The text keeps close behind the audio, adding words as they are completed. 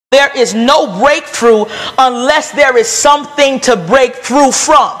There is no breakthrough unless there is something to break through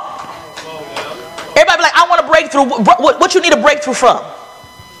from. Everybody be like, I want a breakthrough. What you need a breakthrough from?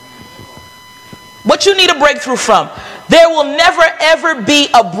 What you need a breakthrough from? There will never ever be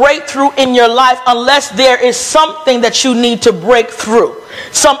a breakthrough in your life unless there is something that you need to break through.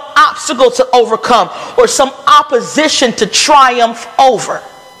 Some obstacle to overcome or some opposition to triumph over.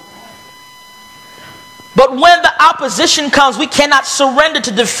 But when the opposition comes, we cannot surrender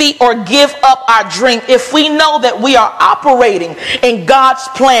to defeat or give up our dream. If we know that we are operating in God's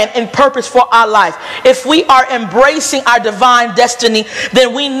plan and purpose for our life, if we are embracing our divine destiny,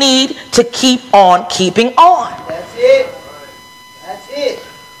 then we need to keep on keeping on. That's it. That's it.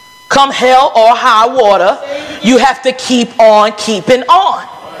 Come hell or high water, you have to keep on keeping on.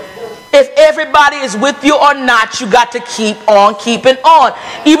 If everybody is with you or not, you got to keep on keeping on.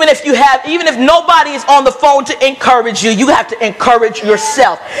 Even if nobody is on the phone to encourage you, you have to encourage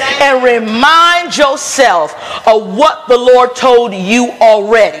yourself and remind yourself of what the Lord told you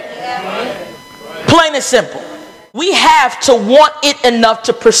already. Plain and simple. We have to want it enough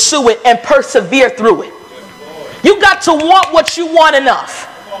to pursue it and persevere through it. You got to want what you want enough.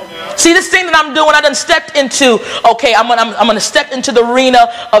 See, this thing that I'm doing, I done stepped into, okay, I'm gonna step into the arena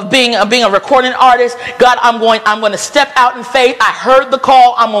of being a recording artist. God, I'm going to step out in faith. I heard the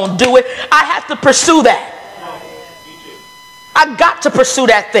call, I'm going to do it. I have to pursue that. I got to pursue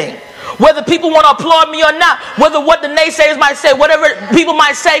that thing. Whether people want to applaud me or not, whether what the naysayers might say, whatever people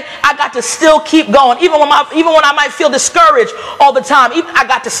might say, I got to still keep going. Even when I might feel discouraged all the time, I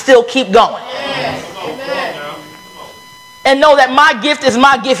got to still keep going. Amen. And know that my gift is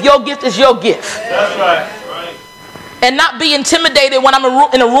my gift, your gift is your gift. That's right. And not be intimidated when I'm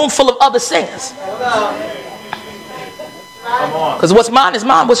in a room full of other singers. Because what's mine is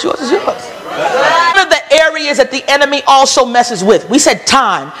mine, what's yours is yours. One of the areas that the enemy also messes with, we said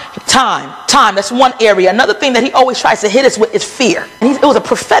time. That's one area. Another thing that he always tries to hit us with is fear. And it was a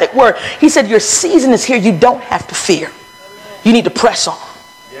prophetic word. He said, your season is here. You don't have to fear. You need to press on.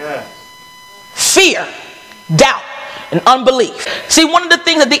 Yeah. Fear, doubt, and unbelief. See, one of the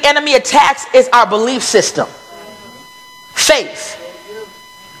things that the enemy attacks is our belief system. Faith.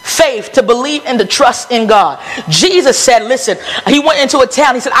 Faith, to believe and to trust in God. Jesus said, listen, he went into a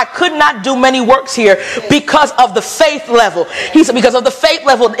town. He said, I could not do many works here because of the faith level. He said, because of the faith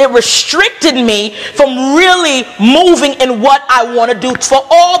level, it restricted me from really moving in what I want to do for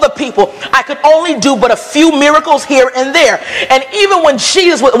all the people. I could only do but a few miracles here and there. And even when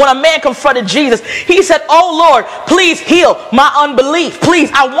a man confronted Jesus, he said, oh Lord, please heal my unbelief.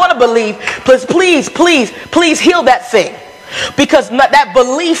 Please, I want to believe. Please heal that thing. Because that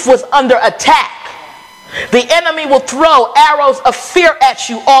belief was under attack. The enemy will throw arrows of fear at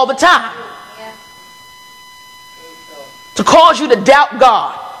you all the time. To cause you to doubt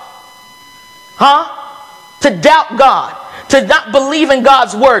God. To doubt God. To not believe in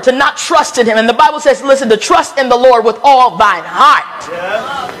God's word. To not trust in him. And the Bible says, listen, to trust in the Lord with all thine heart.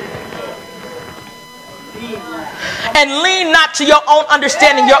 And lean not to your own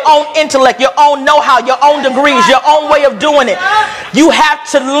understanding, your own intellect, your own know-how, your own degrees, your own way of doing it. You have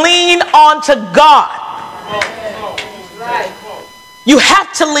to lean on to God. You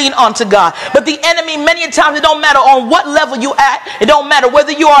have to lean on to God. But the enemy, many times, it don't matter on what level you at. It don't matter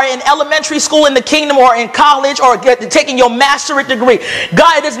whether you are in elementary school in the kingdom or in college or taking your masterate degree.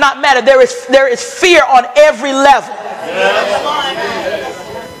 God, it does not matter. There is fear on every level.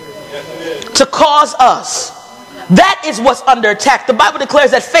 To cause us. That is what's under attack. The Bible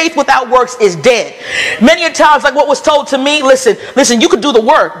declares that faith without works is dead. Many a times, like what was told to me, listen, you could do the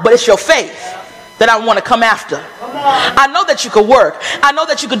work, but it's your faith that I want to come after. I know that you could work. I know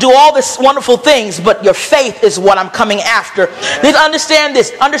that you could do all these wonderful things, but your faith is what I'm coming after. Understand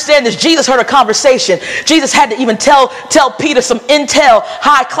this. Jesus heard a conversation. Jesus had to even tell Peter some intel,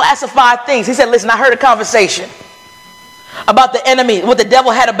 high classified things. He said, listen, I heard a conversation about the enemy, what the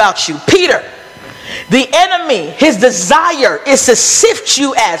devil had about you. Peter, the enemy, his desire is to sift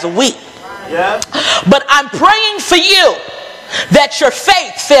you as wheat. Yeah. But I'm praying for you that your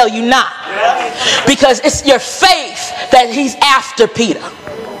faith fail you not. Yeah. Because it's your faith that he's after, Peter.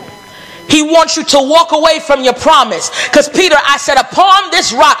 He wants you to walk away from your promise. Because Peter, I said, upon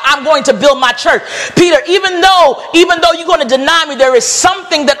this rock, I'm going to build my church. Peter, even though you're going to deny me, there is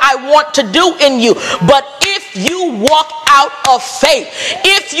something that I want to do in you. But if you walk out of faith,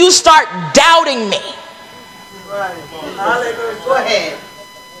 if you start doubting me. Go ahead.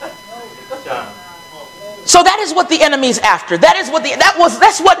 So that is what the enemy's after. That's what the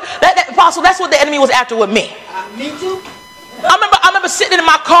enemy was after with me. Me too. I remember remember sitting in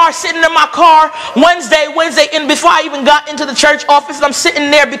my car Wednesday, and before I even got into the church office, I'm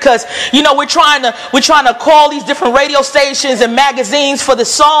sitting there because, you know, we're trying to call these different radio stations and magazines for the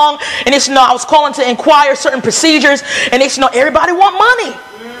song, and it's, you know, I was calling to inquire certain procedures, and it's, you know, everybody want money,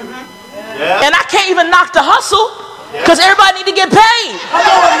 and I can't even knock the hustle. Because everybody need to get paid. You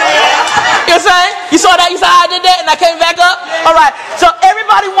know what I'm saying? You saw that? You saw how I did that and I came back up? All right. So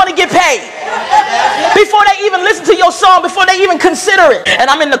everybody want to get paid. Before they even listen to your song, before they even consider it. And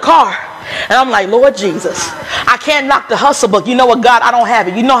I'm in the car. And I'm like, Lord Jesus, I can't knock the hustle, but you know what, God, I don't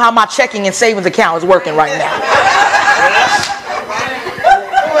have it. You know how my checking and savings account is working right now.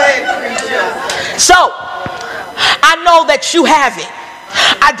 So, I know that you have it.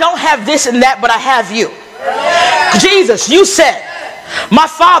 I don't have this and that, but I have you. Jesus, you said, in my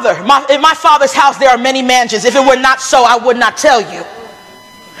Father's house there are many mansions. If it were not so, I would not tell you.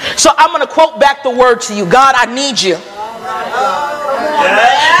 So I'm going to quote back the word to you. God, I need you.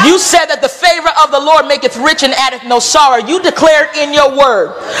 You said that the favor of the Lord maketh rich and addeth no sorrow. You declared in your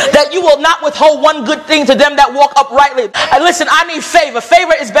word that you will not withhold one good thing to them that walk uprightly. Listen, I need favor.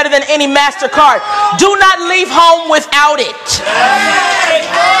 Favor is better than any MasterCard. Do not leave home without it.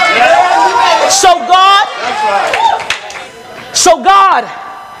 So God,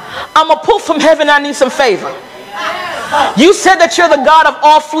 I'm going to pull from heaven. I need some favor. You said that you're the God of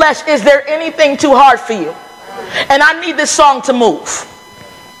all flesh. Is there anything too hard for you? And I need this song to move.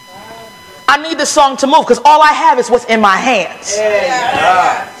 I need this song to move because all I have is what's in my hands.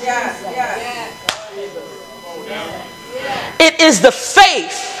 It is the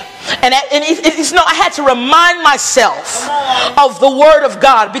faith. And it's, no, I had to remind myself of the word of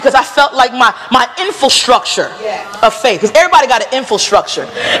God because I felt like my infrastructure of faith. Because everybody got an infrastructure.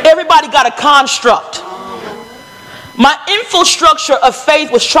 Everybody got a construct. My infrastructure of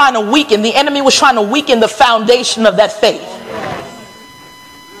faith was trying to weaken. The enemy was trying to weaken the foundation of that faith.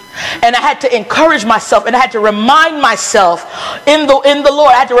 And I had to encourage myself and I had to remind myself in the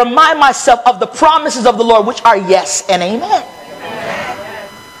Lord. I had to remind myself of the promises of the Lord, which are yes and amen.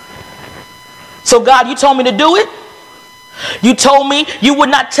 So God, you told me to do it. You told me you would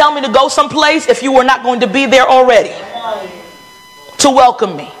not tell me to go someplace if you were not going to be there already to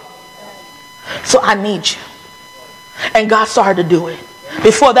welcome me. So I need you. And God started to do it.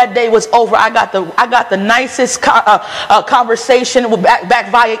 Before that day was over, I got the nicest conversation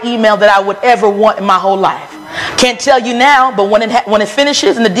back via email that I would ever want in my whole life. Can't tell you now, but when it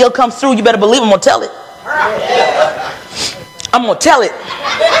finishes and the deal comes through, you better believe I'm going to tell it. I'm going to tell it.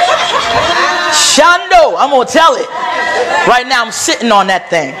 Shando, I'm going to tell it. Right now I'm sitting on that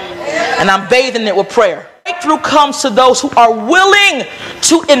thing and I'm bathing it with prayer. Breakthrough comes to those who are willing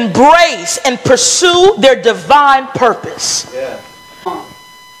to embrace and pursue their divine purpose.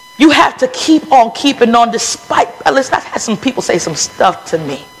 You have to keep on keeping on despite. Listen, I've had some people say some stuff to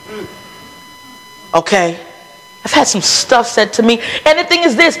me. Okay? I've had some stuff said to me. And the thing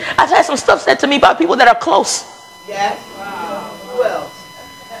is this, I've had some stuff said to me by people that are close. Yes. Wow. Who else?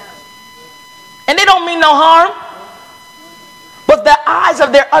 And they don't mean no harm. But the eyes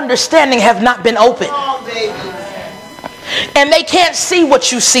of their understanding have not been opened. Oh, baby. And they can't see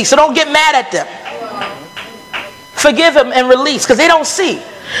what you see. So don't get mad at them. Forgive them and release because they don't see.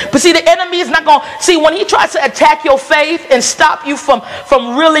 But see, the enemy is not going to see when he tries to attack your faith and stop you from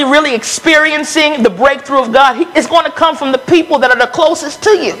really, really experiencing the breakthrough of God. It's going to come from the people that are the closest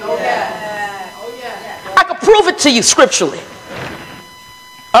to you. I could prove it to you scripturally.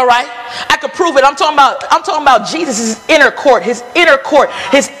 All right, I could prove it. I'm talking about Jesus' inner court, his inner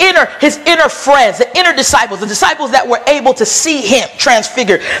friends, the inner disciples, the disciples that were able to see him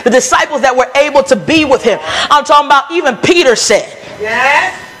transfigured, the disciples that were able to be with him. I'm talking about even Peter said.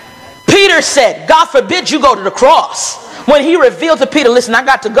 Yes. Peter said, God forbid you go to the cross. When he revealed to Peter, listen, I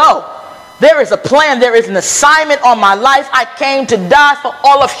got to go. There is a plan. There is an assignment on my life. I came to die for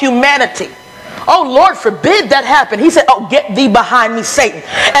all of humanity. Oh, Lord, forbid that happen. He said, oh, get thee behind me, Satan.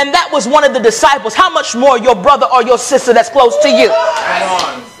 And that was one of the disciples. How much more your brother or your sister that's close to you?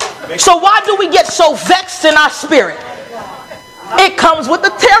 So why do we get so vexed in our spirit? It comes with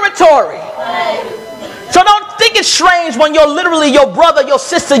the territory. So don't think it's strange when you're literally your brother, your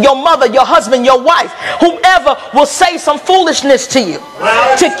sister, your mother, your husband, your wife, whoever will say some foolishness to you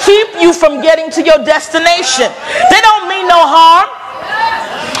to keep you from getting to your destination. They don't mean no harm.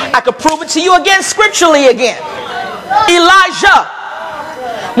 I could prove it to you again scripturally again. Elijah,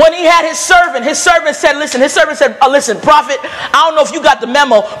 when he had his servant said, listen, listen, prophet, I don't know if you got the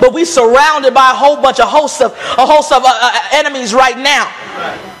memo, but we surrounded by a host of enemies right now.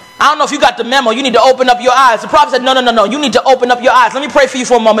 I don't know if you got the memo. You need to open up your eyes. The prophet said, no. You need to open up your eyes. Let me pray for you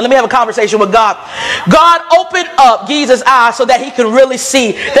for a moment. Let me have a conversation with God. God, open up Jesus' eyes so that he can really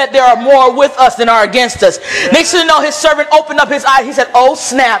see that there are more with us than are against us. Next thing you know, his servant opened up his eyes. He said, oh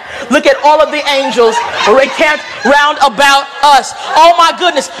snap. Look at all of the angels encamped round about us. Oh my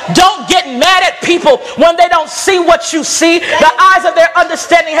goodness. Don't get mad at people when they don't see what you see. The eyes of their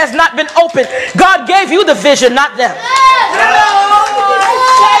understanding has not been opened. God gave you the vision, not them.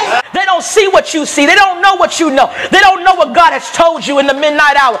 They don't see what you see. They don't know what you know. They don't know what God has told you in the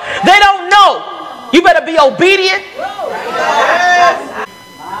midnight hour. They don't know. You better be obedient.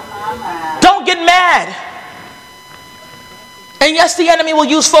 Don't get mad. And yes, the enemy will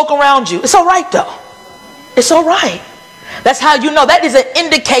use folk around you. It's all right though. It's all right. That's how you know. That is an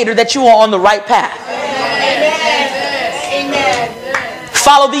indicator that you are on the right path. Amen.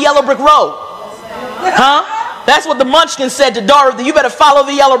 Follow the yellow brick road. Huh? That's what the Munchkin said to Dorothy. You better follow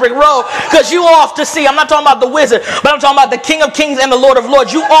the yellow brick road because you off to see. I'm not talking about the wizard, but I'm talking about the King of Kings and the Lord of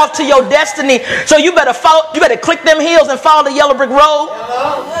Lords. You off to your destiny. So you better follow. You better click them heels and follow the yellow brick road.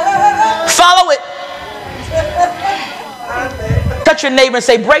 Follow it. Touch your neighbor and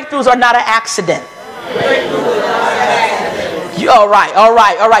say, breakthroughs are not an accident. All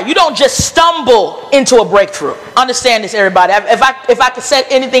right. You don't just stumble into a breakthrough. Understand this, everybody. If I could say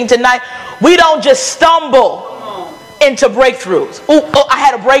anything tonight, we don't just stumble into breakthroughs. Oh, I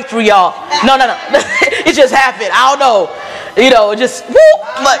had a breakthrough, y'all. No. It just happened. I don't know. Just whoop.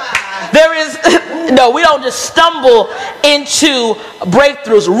 But there is no. We don't just stumble into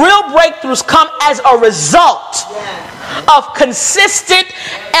breakthroughs. Real breakthroughs come as a result of consistent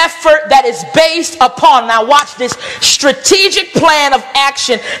effort that is based upon, now watch this, strategic plan of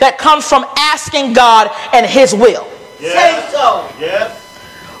action that comes from asking God and his will. Say so. Yes.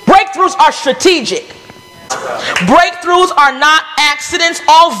 Breakthroughs are strategic. Breakthroughs are not accidents.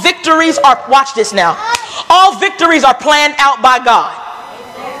 All victories are, watch this now, all victories are planned out by God.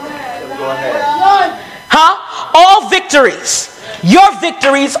 Go ahead. Huh? All victories, your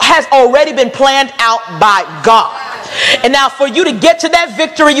victories has already been planned out by God. And now for you to get to that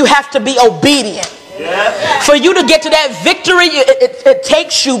victory, you have to be obedient. Yes. For you to get to that victory, it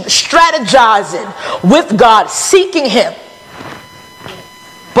takes you strategizing with God, seeking him.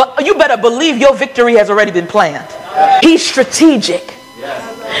 But you better believe your victory has already been planned. He's strategic.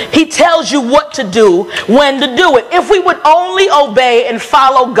 He tells you what to do, when to do it. If we would only obey and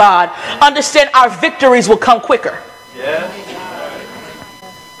follow God, understand our victories will come quicker.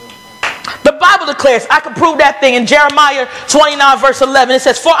 The Bible declares, I can prove that thing in Jeremiah 29 verse 11. It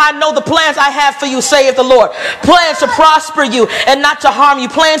says, for I know the plans I have for you, saith the Lord. Plans to prosper you and not to harm you.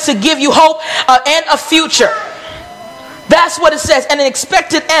 Plans to give you hope and a future. That's what it says, and an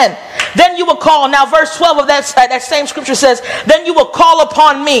expected end. Then you will call. Now verse 12 of that same scripture says, then you will call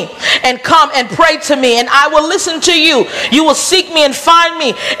upon me and come and pray to me, and I will listen to you. You will seek me and find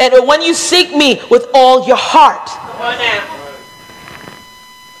me, and when you seek me with all your heart.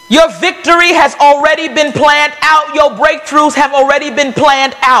 Your victory has already been planned out. Your breakthroughs have already been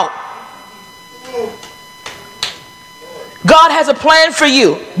planned out. God has a plan for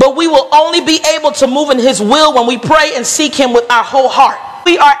you, but we will only be able to move in his will when we pray and seek him with our whole heart.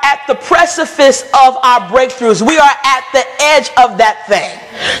 We are at the precipice of our breakthroughs. We are at the edge of that thing.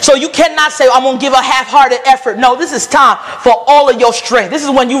 So you cannot say, I'm going to give a half-hearted effort. No, this is time for all of your strength. This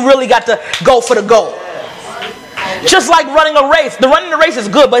is when you really got to go for the goal. Just like running a race. Running the race is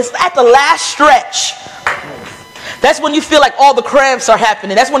good, but it's at the last stretch. That's when you feel like all the cramps are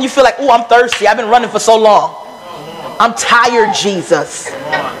happening. That's when you feel like, oh, I'm thirsty. I've been running for so long. I'm tired, Jesus.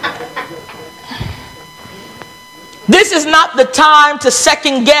 This is not the time to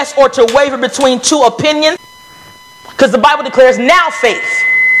second guess or to waver between two opinions, because the Bible declares now faith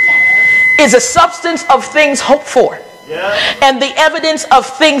is a substance of things hoped for and the evidence of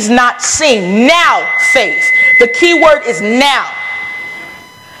things not seen. Now faith. The key word is now.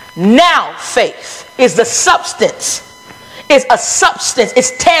 Now faith is the substance. Is a substance.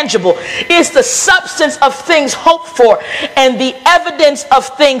 It's tangible. It's the substance of things hoped for and the evidence of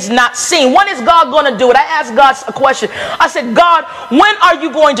things not seen. When is God going to do it? I asked God a question. I said, God, when are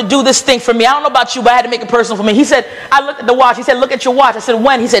you going to do this thing for me? I don't know about you, but I had to make it personal for me. He said, I looked at the watch. He said, look at your watch. I said,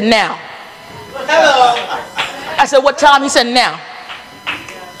 when? He said, now. Hello. I said, what time? He said, now.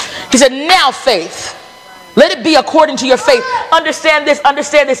 He said, now faith. Let it be according to your faith. Understand this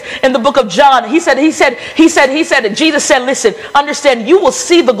in the book of John. He said, Jesus said, listen, understand, you will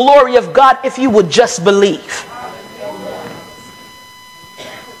see the glory of God if you would just believe.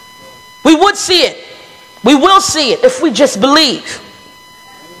 We would see it. We will see it if we just believe.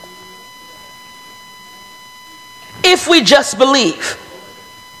 If we just believe.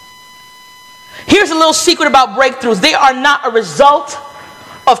 Here's a little secret about breakthroughs. They are not a result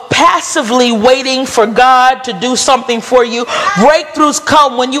of passively waiting for God to do something for you. Breakthroughs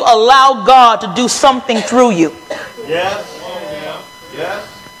come when you allow God to do something through you. Yes.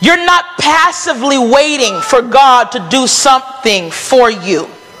 Yes. You're not passively waiting for God to do something for you.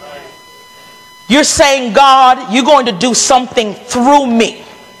 You're saying, God, you're going to do something through me.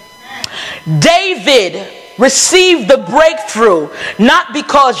 David received the breakthrough not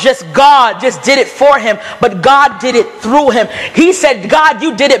because God just did it for him, but God did it through him. He said, God,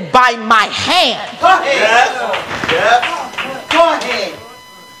 you did it by my hand. Go ahead. Yes. Yes. Go ahead.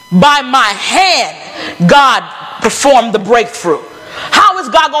 By my hand, God performed the breakthrough. How is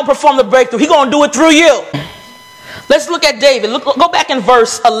God going to perform the breakthrough? He's going to do it through you. Let's look at David. Go back in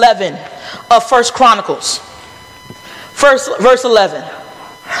verse 11 of 1 Chronicles. Verse 11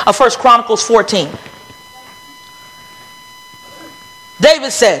 of 1 Chronicles 14.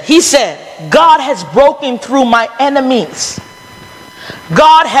 David said, he said, God has broken through my enemies.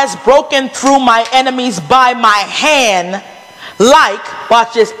 God has broken through my enemies by my hand like,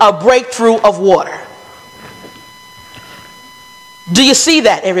 watch this, a breakthrough of water. Do you see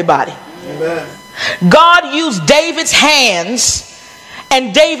that, everybody? Amen. God used David's hands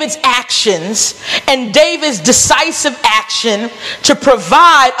and David's actions and David's decisive action to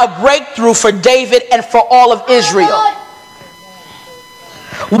provide a breakthrough for David and for all of Israel.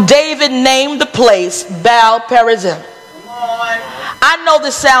 David named the place Baal Perazim. I know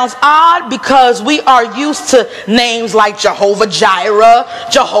this sounds odd because we are used to names like Jehovah Jireh,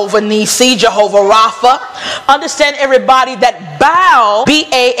 Jehovah Nisi, Jehovah Rapha. Understand, everybody, that Baal,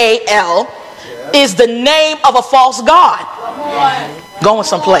 B-A-A-L, is the name of a false god. Going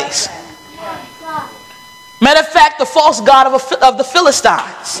someplace. Matter of fact, the false god of the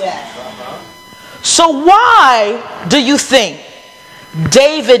Philistines. So why do you think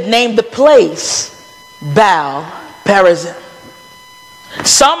David named the place Baal Perazim?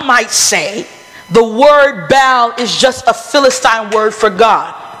 Some might say the word Baal is just a Philistine word for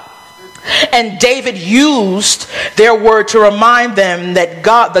God. And David used their word to remind them that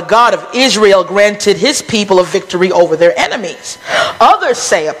God, the God of Israel, granted his people a victory over their enemies. Others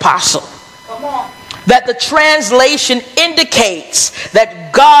say, Apostle, that the translation indicates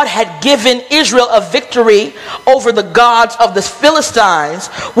that God had given Israel a victory over the gods of the Philistines,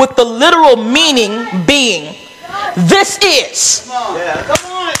 with the literal meaning being, this is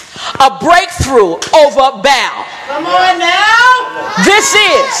a breakthrough over Baal. Come on now. This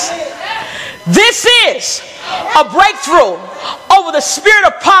is a breakthrough over the spirit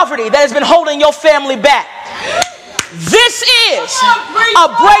of poverty that has been holding your family back. This is a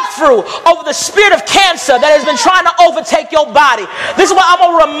breakthrough over the spirit of cancer that has been trying to overtake your body. This is what I'm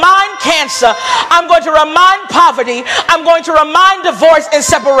going to remind cancer. I'm going to remind poverty. I'm going to remind divorce and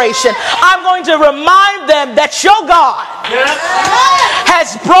separation. I'm going to remind them that your God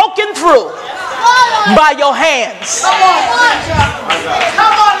has broken through by your hands.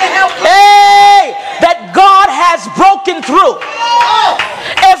 Come on to help me. Hey, that God has broken through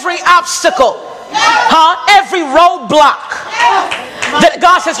every obstacle. Every roadblock that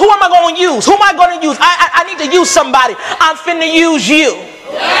God says, who am I going to use? Who am I going to use? I need to use somebody. I'm finna use you.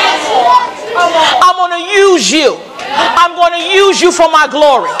 I'm going to use you. I'm going to use you for my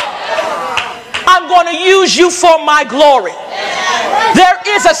glory. I'm going to use you for my glory. There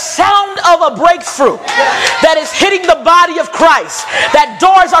is a sound of a breakthrough that is hitting the body of Christ, that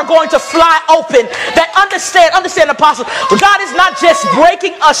doors are going to fly open, that understand, Apostle, God is not just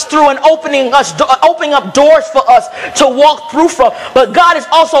breaking us through and opening up doors for us to walk through from, but God is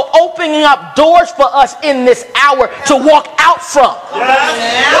also opening up doors for us in this hour to walk out from.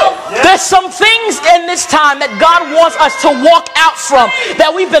 There's some things in this time that God wants us to walk out from,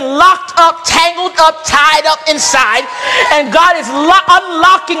 that we've been locked up, tangled up, tied up inside, and God is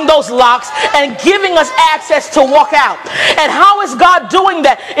unlocking those locks and giving us access to walk out. And how is God doing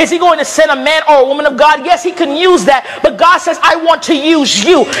that? Is he going to send a man or a woman of God? Yes, he can use that, but God says, I want to use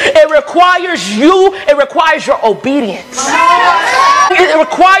you. It requires you. It requires your obedience. It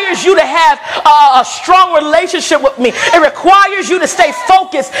requires you to have a strong relationship with me. It requires you to stay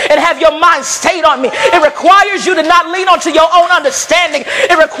focused and have your mind stayed on me. It requires you to not lean onto your own understanding.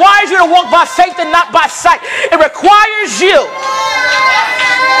 It requires you to walk by faith and not by sight. It requires you.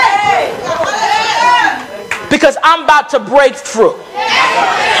 Because I'm about to break through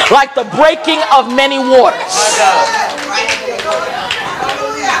like the breaking of many waters.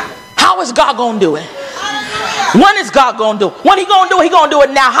 How is God going to do it? When is God going to do it? When he going to do it? He going to do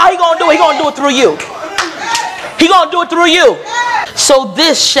it now. How he going to do it? He going to do it through you. He going to do it through you. So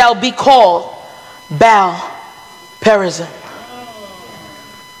this shall be called Baal Perazim.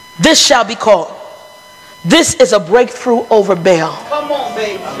 This shall be called This is a breakthrough over Baal. Come on,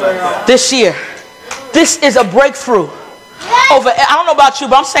 baby girl. This year. This is a breakthrough over, I don't know about you,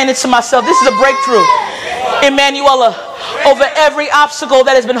 but I'm saying it to myself. This is a breakthrough, Emmanuella, over every obstacle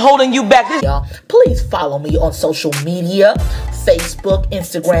that has been holding you back. Y'all, please follow me on social media, Facebook,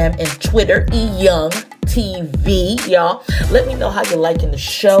 Instagram, and Twitter, eYoung TV, y'all. Let me know how you're liking the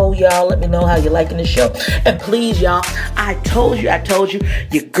show, y'all. Let me know how you're liking the show. And please, y'all, I told you,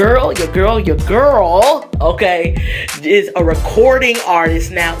 your girl, okay, is a recording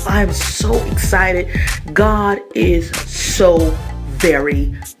artist now. I'm so excited. God is so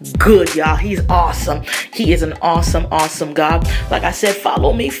very good, y'all. He's awesome. He is an awesome, awesome God. Like I said,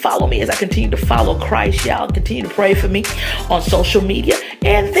 follow me as I continue to follow Christ, y'all. Continue to pray for me on social media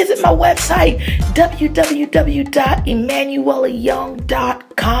and visit my website,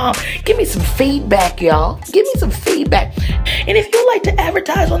 www.emmanuellayoung.com. Give me some feedback, y'all. Give me some feedback. And if you'd like to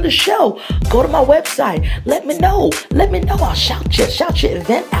advertise on the show, go to my website. Let me know. I'll shout your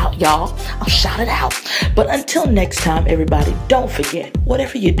event out, y'all. I'll shout it out. But until next time, everybody, don't forget,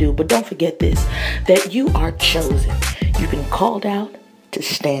 whatever you do, but don't forget this, that you are chosen. You've been called out to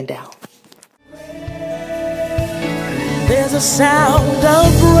stand out. There's a sound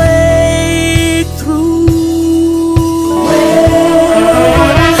of rain.